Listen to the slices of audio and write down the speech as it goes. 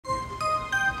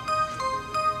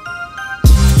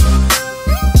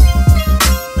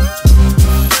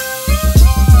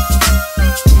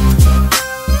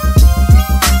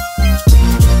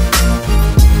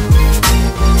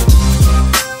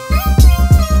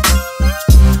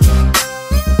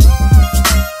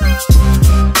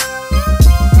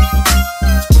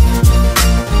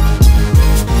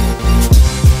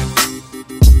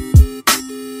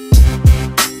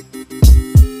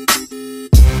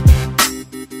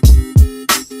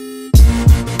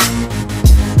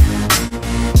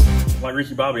like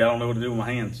Ricky Bobby. I don't know what to do with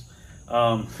my hands.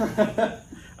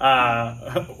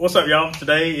 What's up, y'all?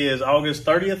 Today is August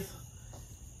 30th,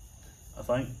 I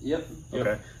think. Yep.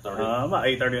 Okay. About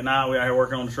 8:30 at night. We out here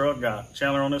working on the truck. Got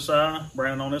Chandler on this side,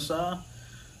 Brandon on this side.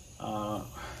 I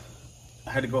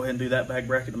had to go ahead and do that bag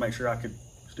bracket to make sure I could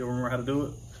still remember how to do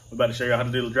it. We're about to show you how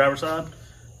to do the driver's side.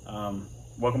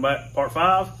 Welcome back, part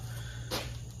 5.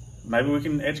 Maybe we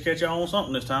can educate y'all on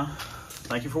something this time.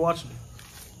 Thank you for watching.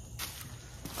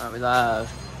 All right, we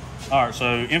live. All right,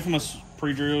 so Infamous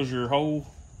pre-drills your hole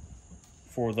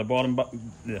for the bottom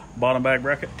bag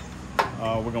bracket.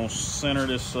 We're gonna center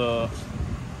this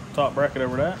top bracket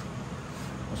over that.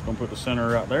 Just gonna put the center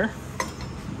right there.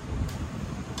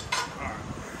 All right.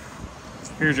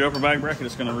 Here's your upper bag bracket.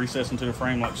 It's gonna recess into the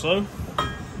frame like so.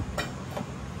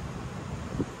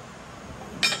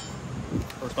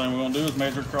 First thing we're gonna do is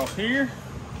measure across here.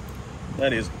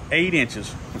 That is 8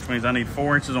 inches, which means I need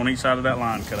 4 inches on each side of that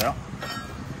line cut out.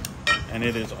 And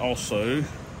it is also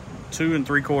 2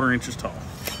 3/4 inches tall.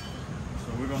 So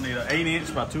we're gonna need an 8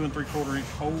 inch by 2 3/4 inch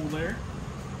hole there. So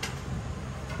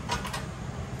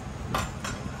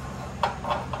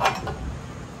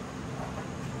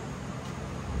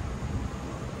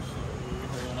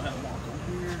we're gonna have a mark on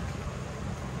here.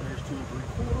 There's 2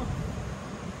 3/4.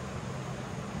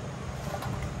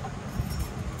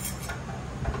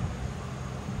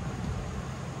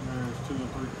 There's 2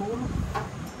 3/4.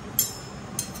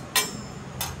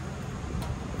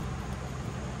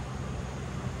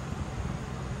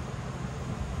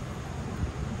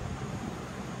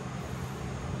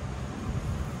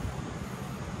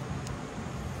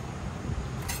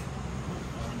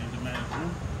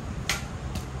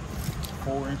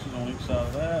 Four inches on each side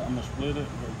of that. I'm gonna split it,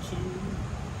 go 2. So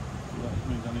that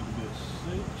means I need to get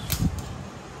 6.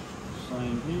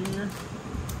 Same here.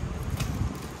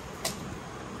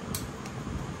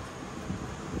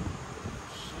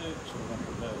 6, so we're gonna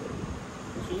put that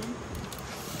 2.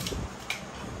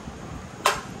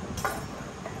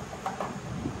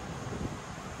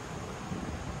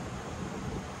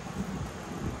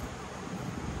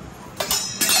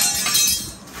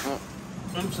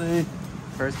 Oopsie.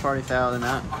 First party foul of the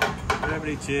night.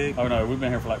 Gravity check. Oh no, we've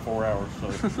been here for like 4 hours,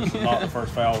 so this is not the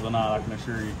first foul of the night, I can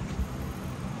assure you.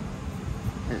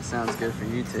 It sounds good for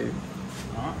YouTube.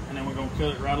 Alright, and then we're gonna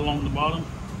cut it right along the bottom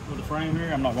with the frame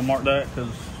here. I'm not gonna mark that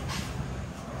because.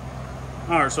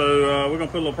 Alright, so we're gonna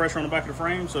put a little pressure on the back of the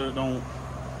frame so it don't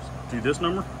do this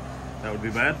number. That would be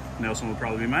bad. Nelson would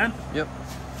probably be mad. Yep.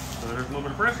 So there's a little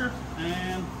bit of pressure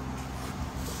and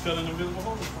cut an invisible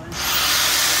hole in the frame.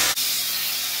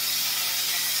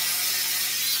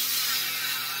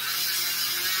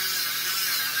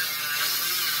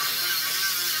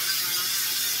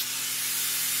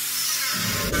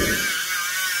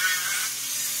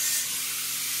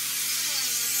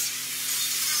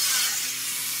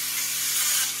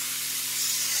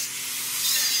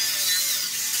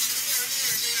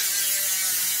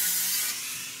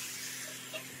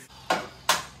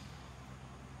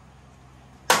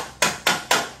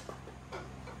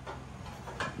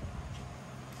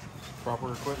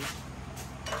 Proper equipment.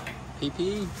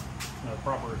 PPE. No,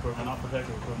 proper equipment, not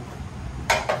protective equipment.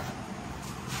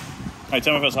 Hey,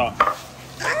 tell me if it's hot.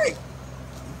 Hey!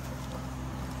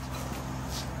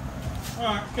 All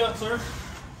right, cut, sir.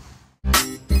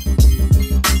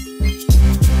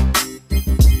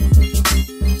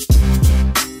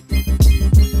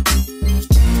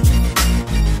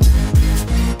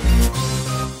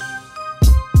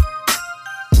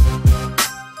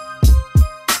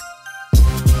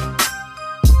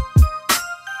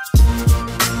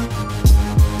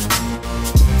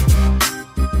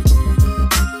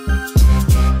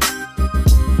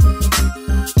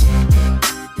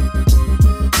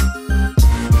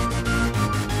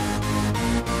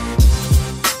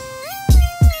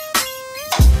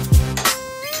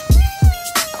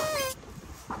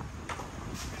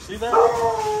 See that?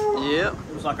 Yep.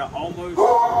 It was like I almost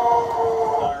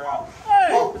got her out.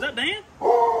 Hey, is that Dan?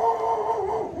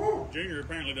 Junior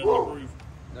apparently doesn't approve.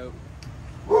 Nope.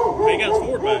 Hey, he got his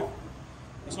forward back.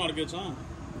 That's not a good sign.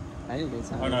 I need a good Oh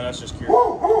time. no, that's just cute.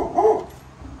 Oh.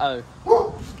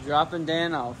 Dropping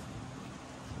Dan off.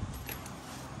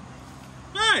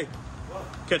 Hey!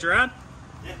 Catch a ride?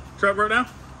 Yeah. Truck broke down?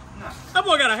 No. That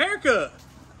boy got a haircut.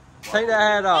 Take that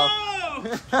hat off. Oh!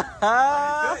 Good,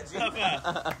 G. High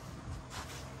five.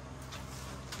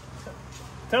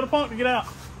 Tell the punk to get out.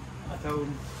 I told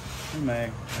him. Hey,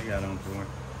 man, I got on for it.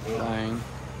 Dang.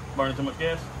 Burning too much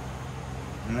gas?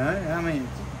 No, I mean,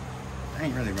 I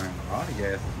ain't really burning a lot of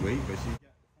gas this week, but she got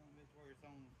some of it where it's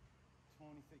on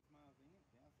 26 miles an inch.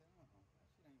 I said, that shit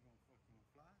ain't gonna fucking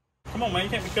fly. Come Come on, man.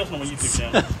 You can't be cussing on my YouTube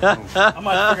channel. I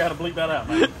might figure out how to bleep that out,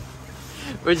 man.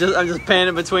 I'm just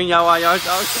panning between y'all while y'all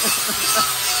talking.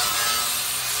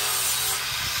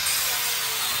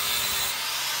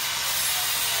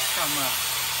 Come on.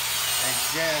 That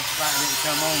gas light didn't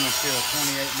come on until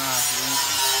 28 miles to the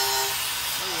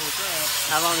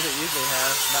How long does it usually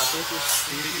have? About 50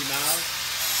 miles?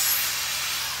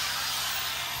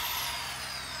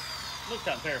 Looks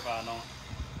kind of terrifying, don't it?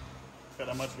 Got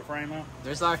that much of the frame out?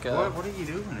 There's like a... What are you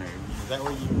doing there? Is that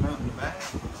where you mounting the bag?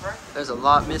 There's a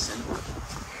lot missing.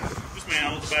 This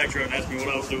man on the back truck and asked me what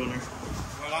I was doing there.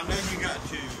 Well, I know you got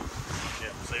to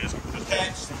Yeah, see, this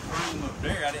attach some frame up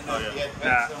there. I didn't know if you had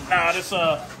to put Nah, just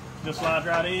slides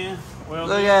right in. Well,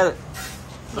 Look at it.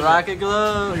 Like a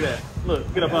glove. Look at that.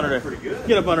 Look, get up under there. Pretty good.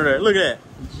 Get up under there. Look at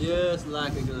that. Just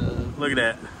like a glove. Look at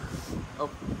that.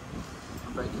 Oh,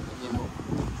 I'm breaking the gimbal.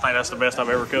 I think that's the best I've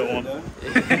ever cut one.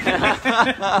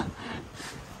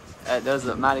 That does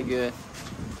look mighty good.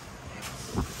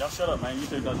 Y'all shut up, man. You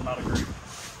two does not agree.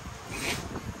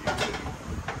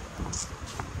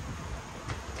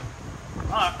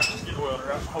 Alright, let's get the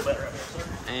welder out. Hold that right there, sir.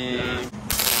 And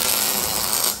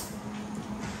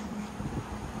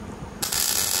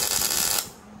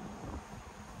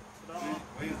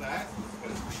When's the axle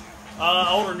supposed to be? I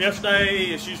ordered them yesterday.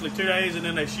 It's usually 2 days, and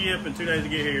then they ship in 2 days to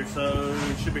get here, so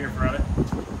it should be here Friday.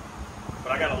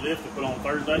 But I got a lift to put on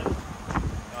Thursday.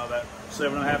 That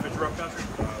 7.5 inch rough country.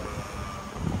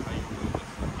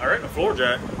 I reckon a floor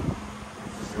jack.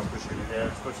 Yeah,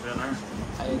 just push it in there.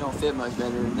 hey, it don't fit much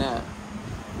better than that.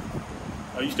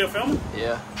 Are you still filming?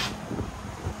 Yeah.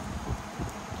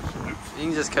 You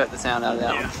can just cut the sound out of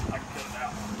that Yeah, one. I can cut it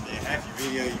out. Yeah, half your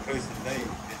video you posted today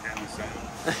didn't have no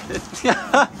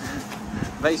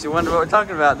sound. Makes you wonder what we're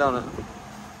talking about, don't it?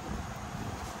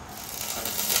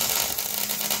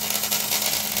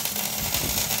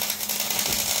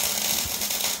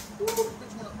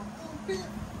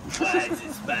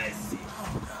 Spicy.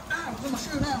 I'm in my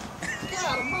shoe now.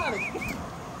 God almighty.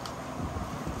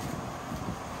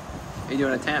 You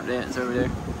doing a tap dance over there?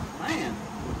 Man,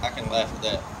 I can laugh at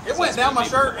that. it went down my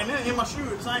shirt and then in my shoe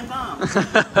at the same time.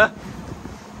 I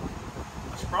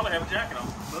should probably have a jacket on.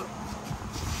 Look.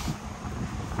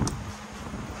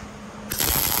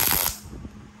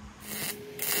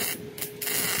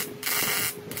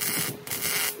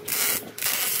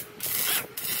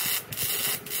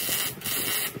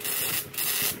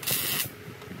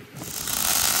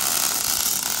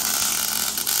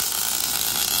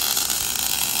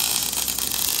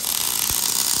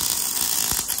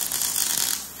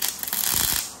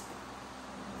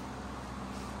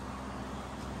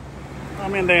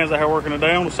 Me and Dan's out here working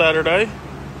today on a Saturday.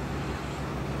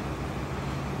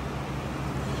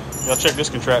 Y'all check this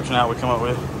contraption out we come up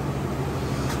with.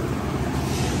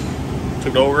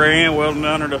 Took the old gray end, welded it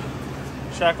under the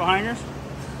shackle hangers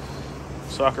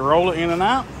so I could roll it in and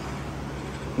out.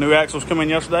 New axles come in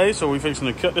yesterday, so we're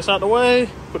fixing to cut this out the way,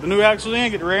 put the new axles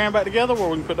in, get the rear end back together where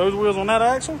we can put those wheels on that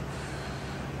axle.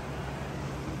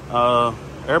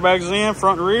 Airbags is in,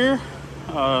 front and rear.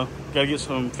 Got to get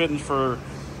some fittings for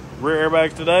rear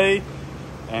airbags today,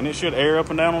 and it should air up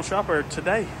and down on shop air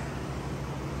today.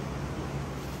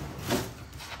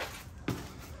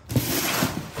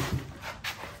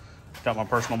 Got my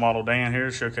personal model Dan here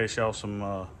to showcase y'all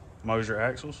some Moser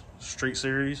axles, Street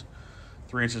Series,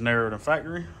 3 inches narrower than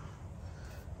factory.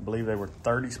 I believe they were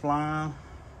 30 spline,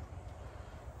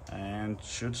 and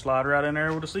should slide right in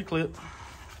there with a C-clip.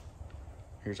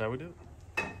 Here's how we do it.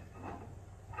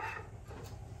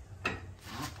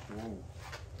 Whoa.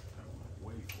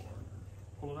 Way forward.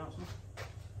 Pull it out, son.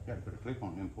 You got to put a clip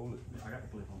on it and pull it. Yeah, I got the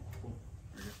clip on. Cool.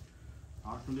 There you go.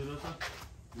 All right, can we do this, sir?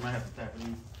 You might have to tap it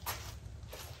in.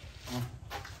 You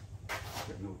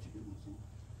got to know what you're doing, son.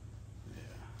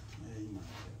 Yeah. Yeah, you might.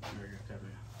 There you go. Tap it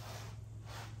in.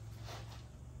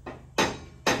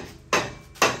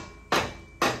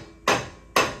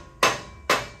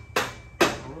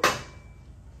 Pull it.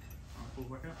 All right, pull it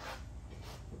back out.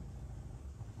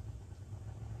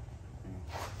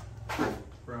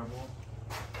 Grab one.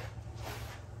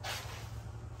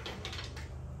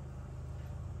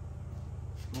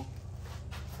 Cool.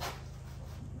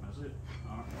 That's it.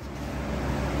 All right.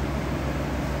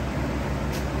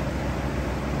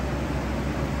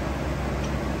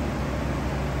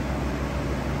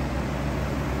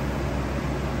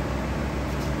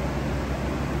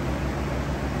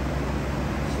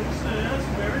 Success.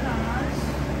 Very nice.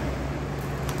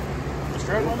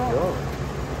 Straight one up.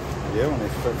 Yeah, when they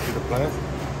start through the plastic.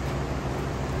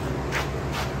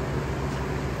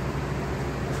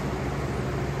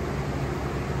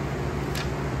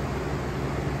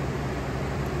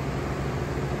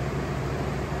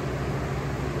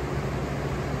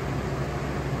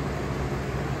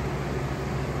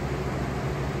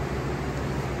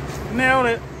 Nailed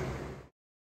it.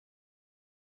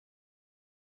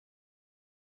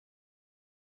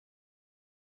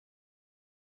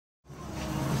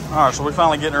 All right, so we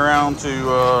finally getting around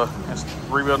to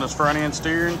rebuilding this front end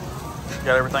steering.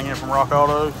 Got everything in from Rock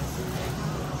Auto.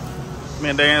 Me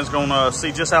and Dan's gonna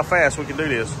see just how fast we can do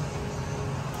this.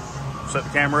 Set the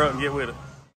camera up and get with it.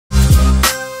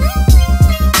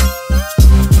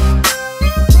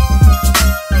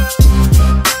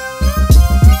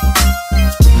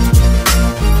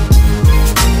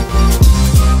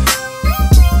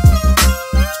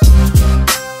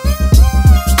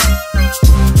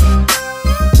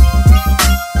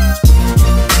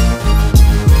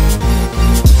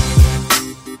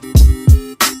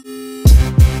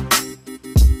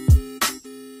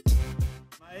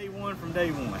 From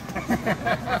day one.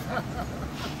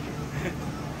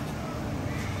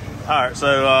 All right,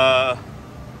 so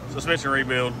suspension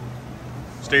rebuild,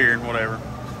 steering, whatever.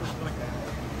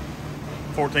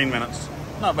 14 minutes.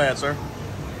 Not bad, sir.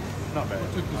 Not bad.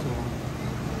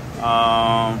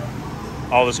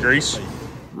 All this grease.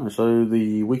 All right, so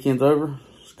the weekend's over.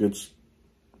 It's a good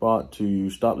spot to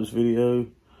stop this video.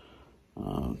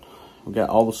 We got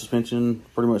all the suspension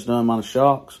pretty much done, minus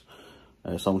shocks.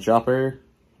 It's on shop air.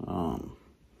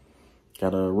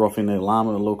 Got to rough in the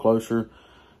alignment a little closer,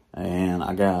 and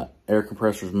I got air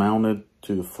compressors mounted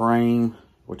to the frame,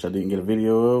 which I didn't get a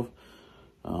video of.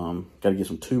 Got to get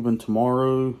some tubing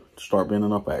tomorrow to start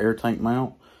bending up an air tank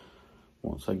mount.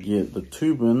 Once I get the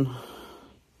tubing,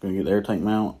 gonna get the air tank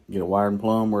mount, get a wired and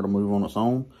plumb where to move on its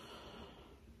own,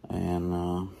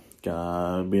 and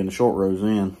gotta be in the short rows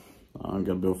in.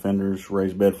 Gotta build fenders,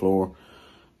 raise bed floor.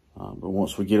 But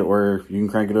once we get it where you can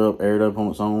crank it up, air it up on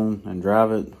its own, and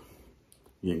drive it,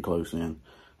 getting close in.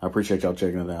 I appreciate y'all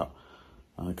checking it out.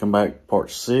 Come back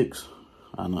part 6.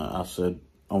 I know I said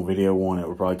on video 1 it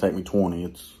would probably take me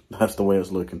 20. That's the way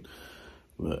it's looking.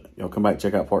 But y'all come back,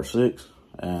 check out part 6,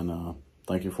 and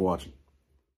thank you for watching.